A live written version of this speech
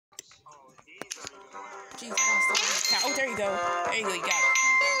jeez, I gotta stop my cat. Oh, there you go. There you go, you got it.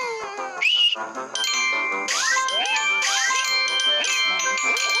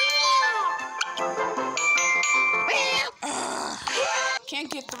 Can't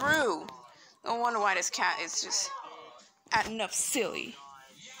get through. No wonder why this cat is just acting up silly.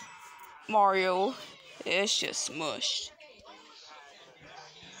 Mario, it's just mushed.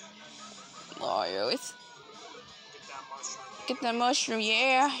 Mario, it's... Get that mushroom,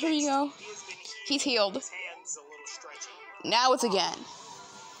 yeah, here you go. He's healed. Now it's again.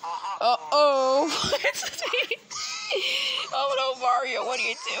 Uh-oh. Oh no, Mario, what are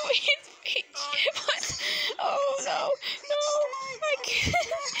you doing? What? Oh no, I can't.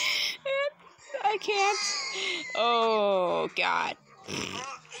 I can't. Oh God. He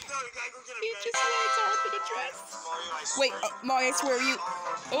just wants our open address. Wait, Mario, I swear you.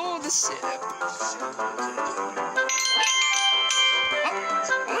 Oh, the ship.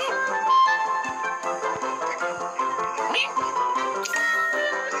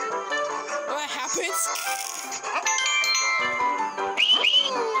 What happens?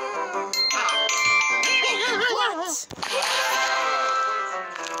 What?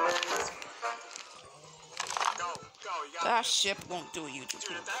 That ship won't do you.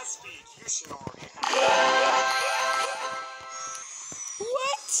 Dude, at that speed, you should already have.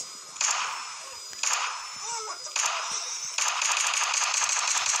 What?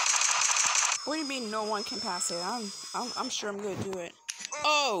 What do you mean no one can pass it? I'm sure I'm gonna do it.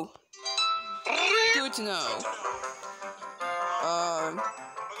 Oh, good to know.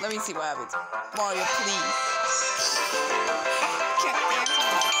 Let me see what happens. Mario, please. Can't dance on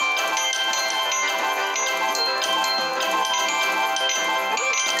it.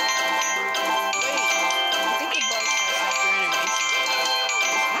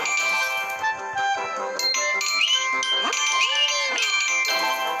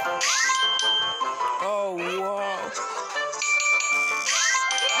 Oh, whoa.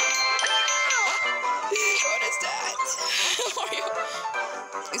 What is that? Mario.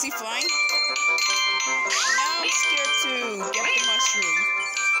 Is he flying? Now I'm scared to get the mushroom.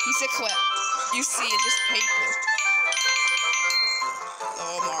 He said clip. You see, it's just paper.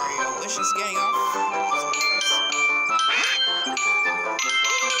 Oh, Mario. It's just getting off.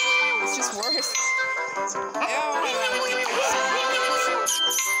 It's just worse.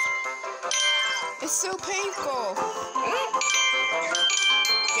 It's so painful.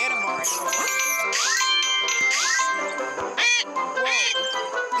 Get him, Mario. Whoa.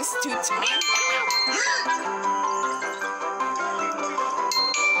 This is too tight.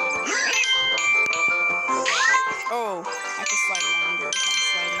 Oh, I can slide longer if I'm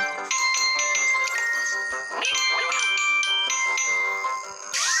sliding.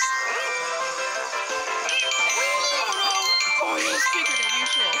 Mario is bigger than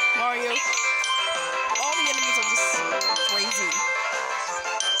usual. Mario, all the enemies are just crazy.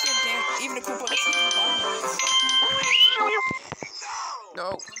 God damn, even the Koopa that's even violence. No,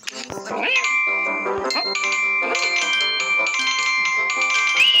 please let me.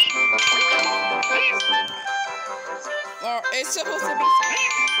 Or it's supposed to be.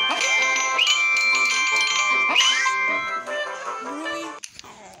 Really?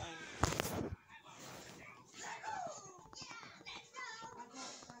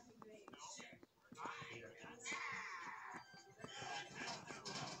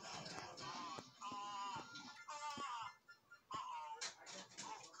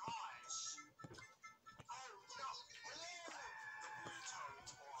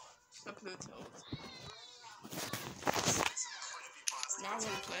 The Plutos. Now I want to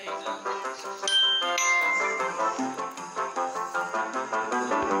play.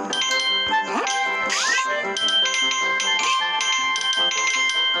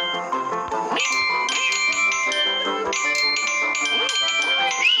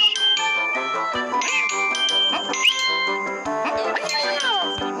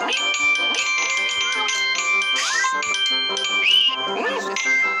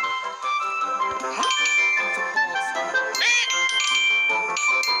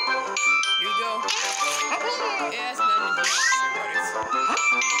 Here you go. Yeah, it's nothing to do.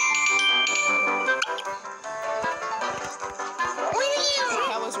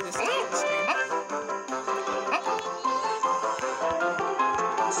 How was this stream?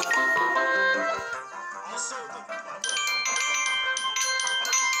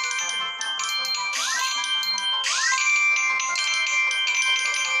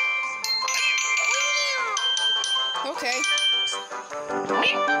 Okay.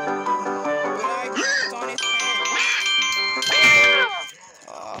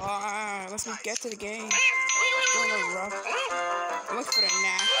 Let's get to the game. Going rough. Look for the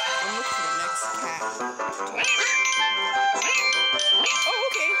nap. I'm looking for the next cat. Oh,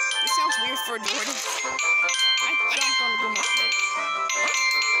 okay. This sounds weird for Jordan. I jumped on the Gooma's head.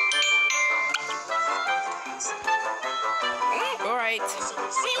 Alright.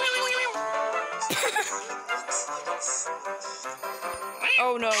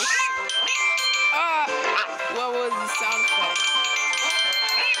 Oh no. What was the sound effect?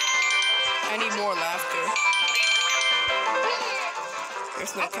 I need more laughter.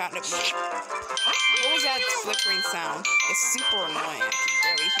 There's no catnip mode. What was that flickering sound? It's super annoying. I can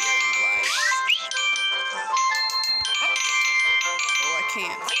barely hear it in my life. Oh, I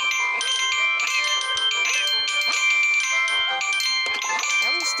can't.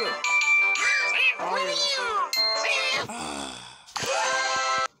 That was still.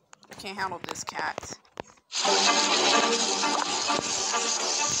 I can't handle this cat.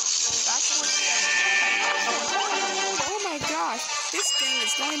 Oh my gosh, this thing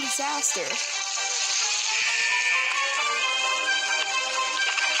is going disaster.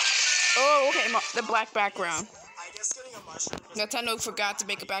 Oh, okay, the black background. Nintendo forgot to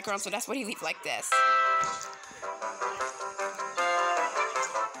make a background, so that's why he leaves like this.